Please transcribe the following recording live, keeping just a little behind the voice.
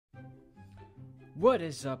What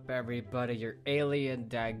is up, everybody? Your Alien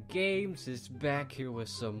Dad Games is back here with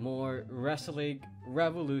some more Wrestling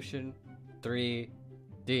Revolution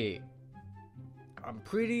 3D. I'm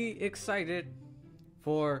pretty excited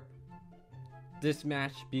for this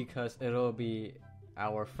match because it'll be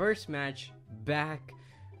our first match back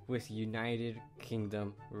with United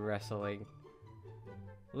Kingdom Wrestling.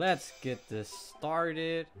 Let's get this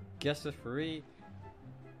started. Guess the free.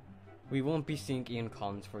 We won't be seeing Ian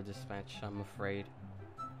Collins for this match, I'm afraid.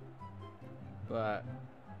 But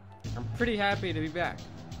I'm pretty happy to be back.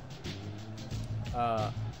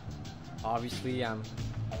 Obviously I'm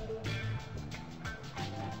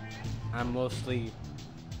mostly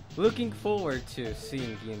looking forward to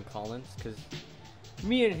seeing Ian Collins because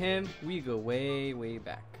me and him, we go way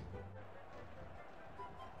back.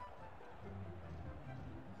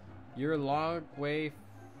 You're a long way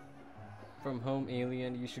from home,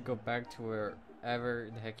 alien. You should go back to wherever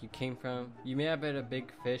the heck you came from. You may have been a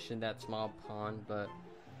big fish in that small pond, but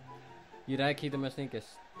United Kingdom Wrestling is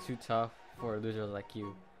too tough for losers like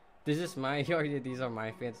you. This is my yard. These are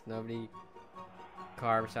my fans. Nobody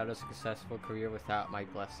carves out a successful career without my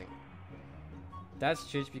blessing. That's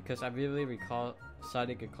strange because I vividly recall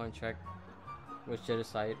signing a contract with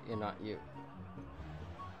Genocide and not you.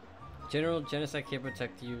 General Genocide can't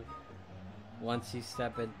protect you once you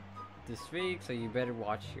step in this week, so you better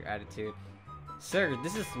watch your attitude. Sir,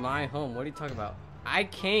 this is my home. What are you talking about? I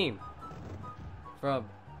came from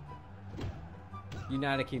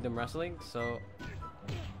United Kingdom Wrestling, so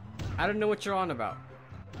I don't know what you're on about.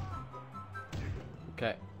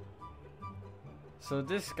 Okay. So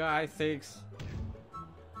this guy thinks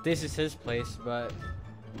this is his place, but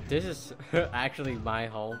this is actually my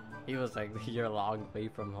home. He was like, you're a long way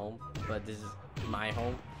from home, but this is my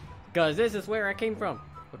home. Because this is where I came from,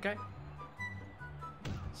 okay?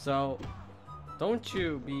 So, don't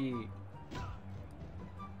you be...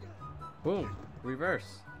 Boom,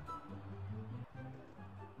 reverse.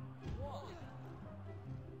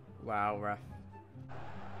 Wow, ref.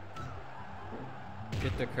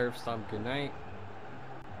 Get the curb stomp, good night.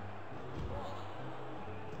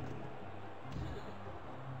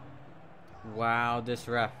 Wow, this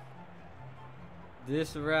ref.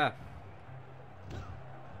 This ref.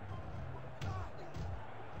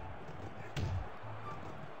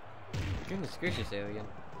 Goodness gracious, alien.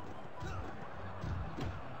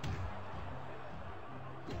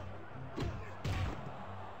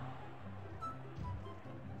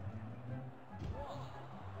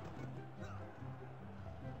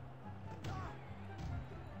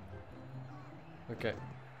 Okay.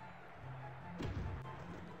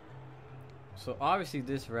 So obviously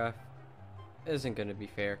this ref isn't gonna be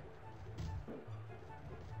fair.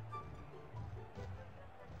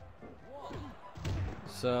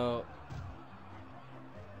 So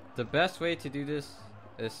the best way to do this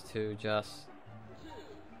is to just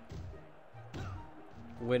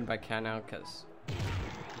win by count out, because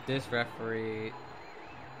this referee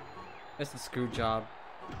is a screw job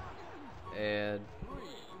and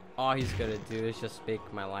all he's gonna do is just make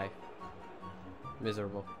my life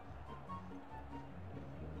miserable.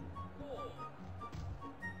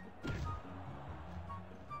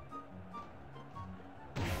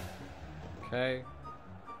 Okay.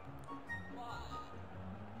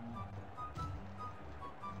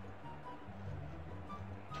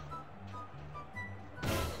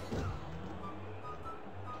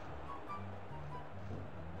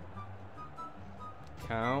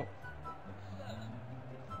 Count.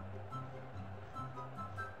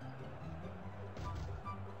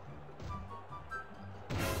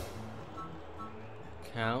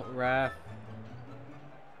 Count, ref.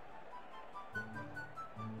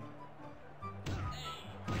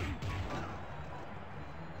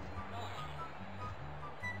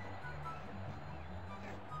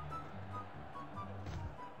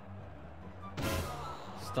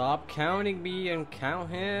 Stop counting me and count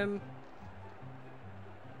him.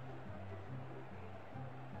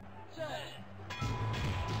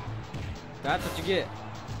 That's what you get.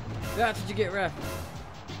 That's what you get, ref.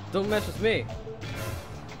 Don't mess with me.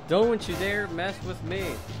 Don't you dare mess with me.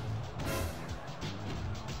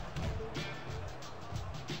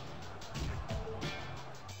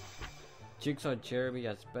 Jigsaw Jeremy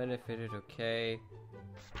has benefited, okay.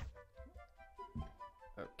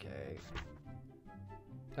 Okay.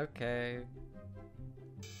 Okay.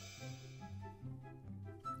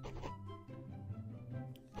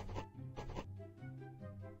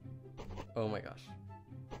 Oh my gosh.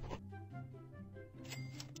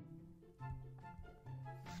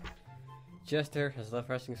 Jester has left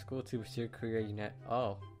wrestling school to pursue a career unit.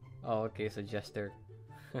 Oh, okay, so Jester.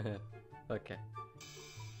 Okay.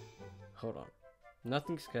 Hold on.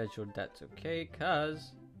 Nothing scheduled, that's okay,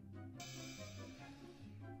 cause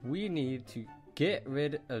we need to get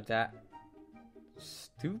rid of that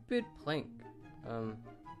stupid plank.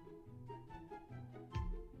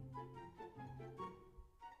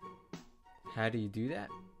 How do you do that?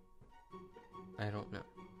 I don't know.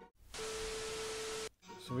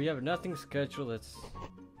 So we have nothing scheduled, let's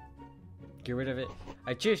get rid of it.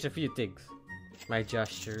 I changed a few things. My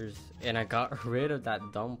gestures, and I got rid of that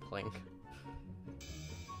dumb plank.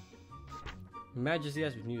 Majesty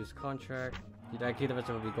has renewed his contract. The dedicated events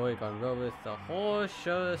will be going on road with the whole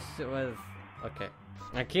show with... Okay,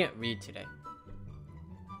 I can't read today.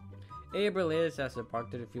 April is has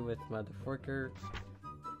embarked on a feud with Mother Forker.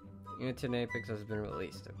 Internet Apex has been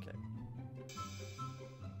released. Okay.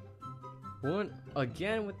 One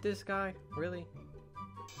again with this guy? Really?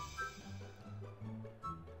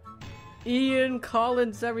 Ian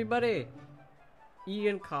Collins, everybody!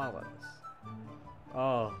 Ian Collins.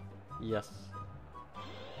 Oh, yes.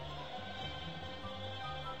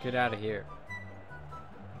 Get out of here.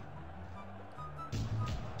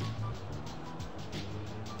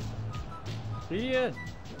 Ian!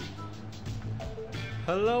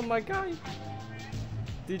 Hello, my guy!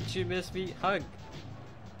 Did you miss me? Hug!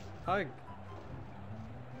 Hug!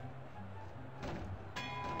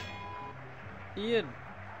 Ian!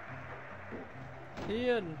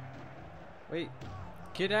 Ian! Wait,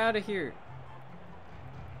 get out of here!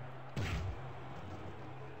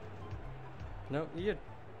 No, Ian!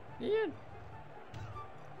 Ian!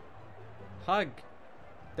 Hug!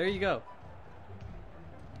 There you go!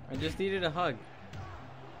 I just needed a hug.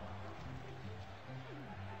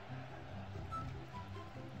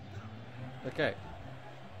 Okay.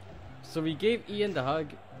 So we gave Ian the hug,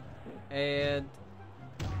 and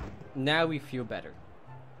now we feel better.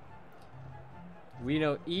 We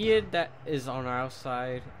know Ian that is on our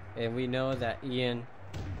side, and we know that Ian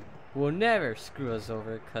will never screw us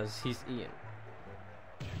over because he's Ian.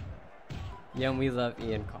 Yeah, and we love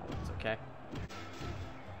Ian Collins, okay?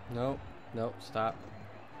 Nope, nope, stop.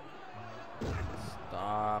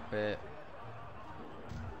 Stop it.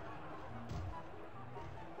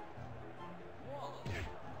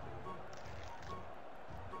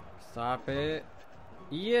 Stop it.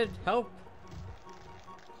 Ian, help!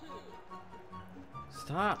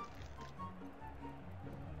 Stop!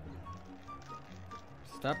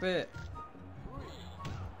 Stop it!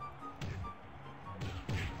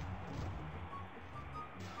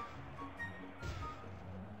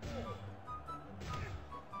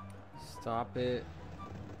 Stop it.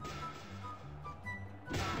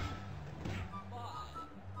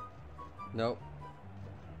 Nope.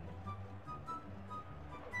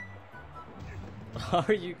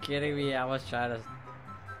 Are you kidding me? I was trying to...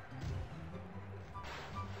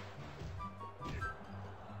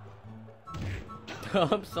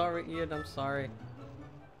 I'm sorry, Ian, I'm sorry.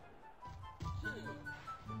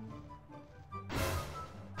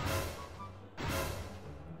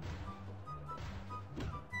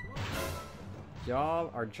 Y'all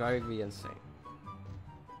are driving me insane.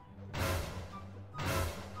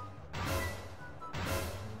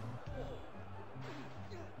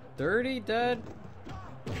 Dirty dead?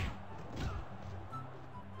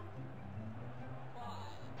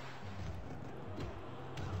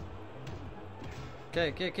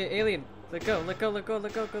 Okay, alien. Let go.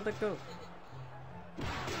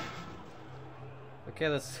 Okay,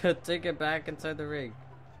 let's take it back inside the rig.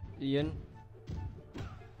 Ian?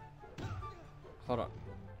 Hold on.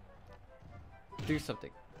 Do something.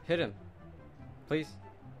 Hit him. Please.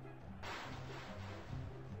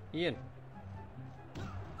 Ian.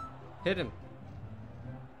 Hit him.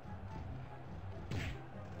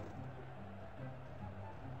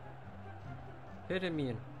 Hit him,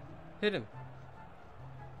 Ian. Hit him.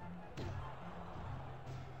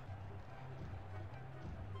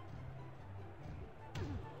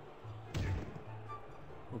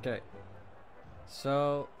 Okay.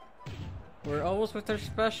 So, we're almost with our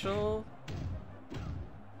special.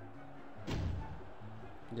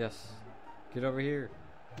 Yes. Get over here.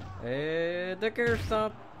 Hey, Dicker,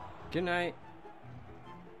 stop. Good night.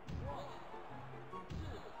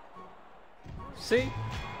 See?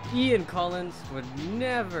 Ian Collins would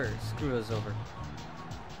never screw us over.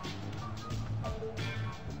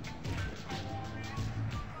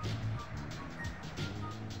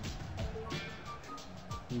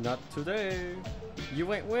 Not today.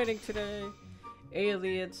 You ain't winning today.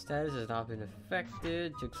 Alien status has not been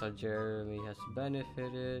affected. Jigsaw Jeremy has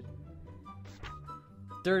benefited.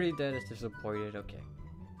 Dirty Dead is disappointed. Okay.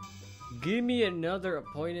 Give me another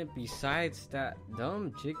opponent besides that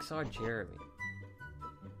dumb Jigsaw Jeremy.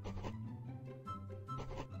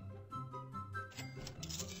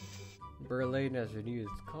 Berlin has renewed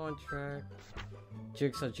its contract.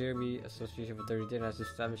 Jigsaw Jeremy association with 30 has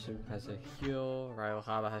established him as a heel. Rival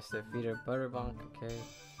Haba has defeated Butterbank. Okay.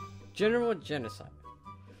 General genocide.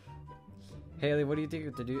 Haley, what do you think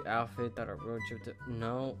of the new outfit that our road trip to?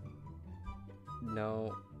 No.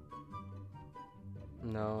 No.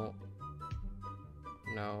 No.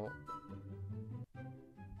 No.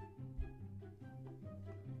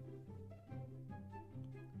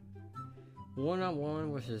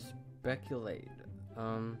 One-on-one versus Becky Lane.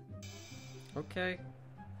 Okay.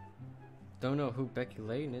 Don't know who Becky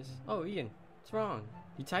Lane is. Oh, Ian. What's wrong?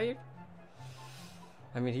 You tired?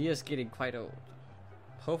 I mean, he is getting quite old.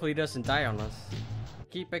 Hopefully he doesn't die on us.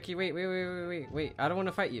 Becky, wait. I don't want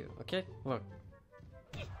to fight you, okay? Look.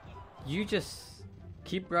 You just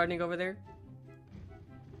keep running over there.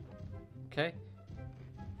 Okay?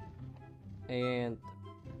 And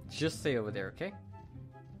just stay over there, okay?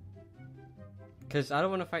 Because I don't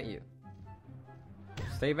want to fight you.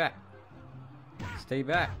 Stay back. Stay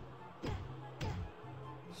back.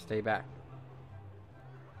 Stay back.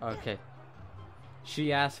 Okay.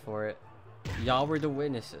 She asked for it. Y'all were the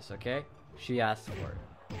witnesses, okay? She asked for it.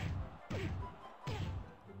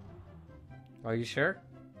 Are you sure?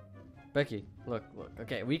 Becky, look.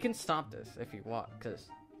 Okay, we can stop this if you want, because...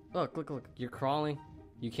 Look. You're crawling.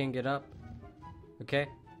 You can't get up. Okay?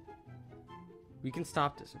 We can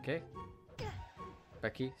stop this, okay?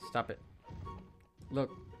 Becky, stop it. Look.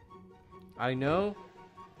 I know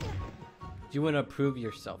you want to prove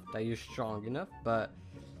yourself that you're strong enough, but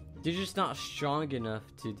you're just not strong enough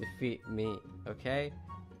to defeat me, okay?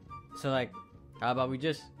 So, like, how about we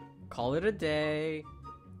just call it a day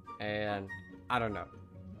and, I don't know,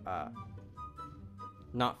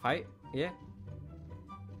 not fight? Yeah?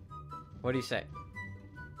 What do you say?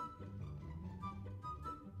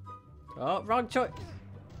 Oh, wrong choice!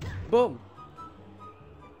 Boom!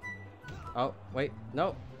 Oh, wait,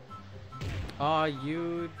 no. Oh,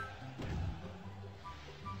 you...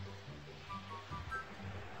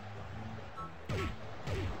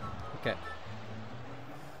 Okay.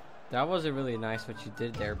 That wasn't really nice what you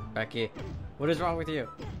did there, Becky. What is wrong with you?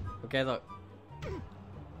 Okay, look. I'm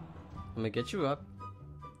gonna get you up.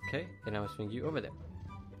 Okay, and I'm gonna swing you over there.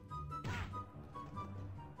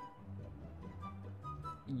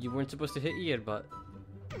 You weren't supposed to hit Ian, but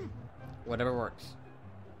whatever works.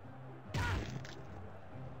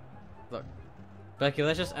 Look. Becky,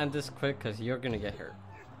 let's just end this quick because you're gonna get hurt.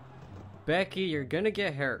 Becky, you're gonna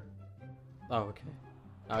get hurt. Oh, okay.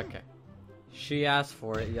 Okay. She asked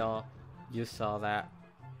for it, y'all. You saw that.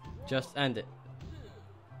 Just end it.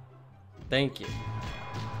 Thank you.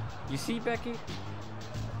 You see, Becky?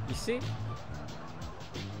 You see?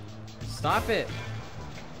 Stop it.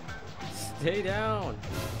 Stay down.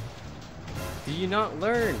 Do you not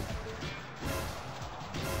learn?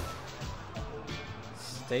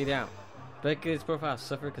 Stay down. Becky's profile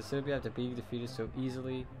suffered considerably after being defeated so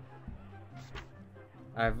easily.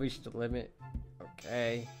 I've reached the limit.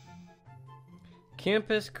 Okay.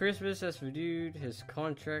 Campus Christmas has renewed his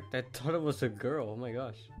contract. I thought it was a girl. Oh my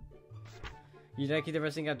gosh. United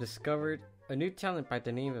Wrestling have discovered a new talent by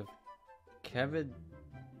the name of Kevin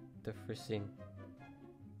Jefferson.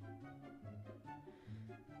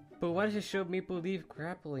 But why does it show Maple Leaf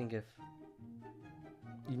grappling if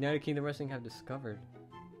United Kingdom Wrestling have discovered?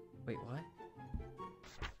 Wait, what?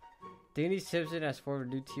 Danny Simpson has formed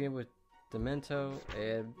a new team with Demento,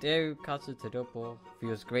 and Daru Katsutodopo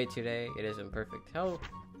feels great today. It is in perfect health.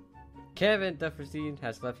 Kevin Jefferson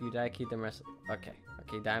has left United Kingdom Wrestling. Okay,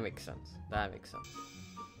 that makes sense.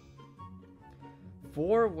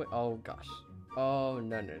 Oh gosh. Oh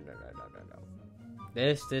no.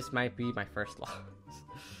 This might be my first loss.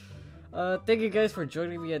 Thank you guys for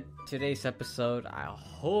joining me at today's episode. I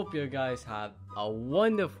hope you guys have a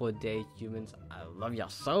wonderful day, humans. I love y'all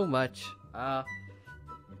so much.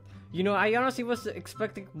 You know, I honestly was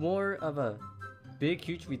expecting more of a big,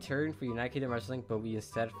 huge return for United Kingdom Wrestling, but we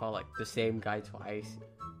instead fought like the same guy twice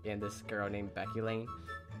and this girl named Becky Lane.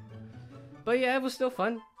 But yeah, it was still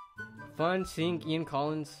fun. Fun seeing Ian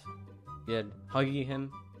Collins and hugging him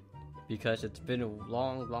because it's been a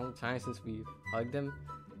long time since we've hugged him.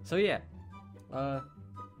 So yeah,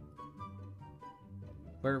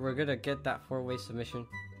 we're gonna get that 4-way submission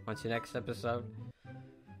onto the next episode.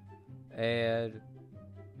 And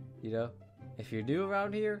you know, if you're new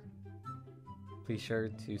around here, please sure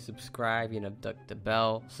to subscribe and abduct the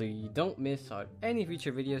bell so you don't miss on any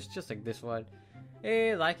future videos just like this one.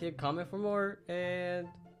 And like and comment for more. And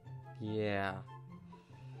yeah,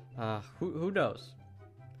 who knows?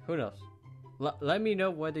 Let me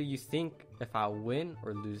know whether you think if I win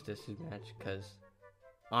or lose this match, because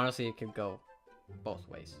honestly it could go both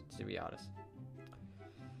ways, to be honest.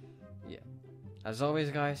 Yeah. As always,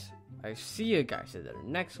 guys, I see you guys in the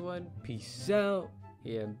next one. Peace out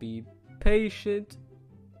and be patient.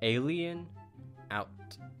 Alien out.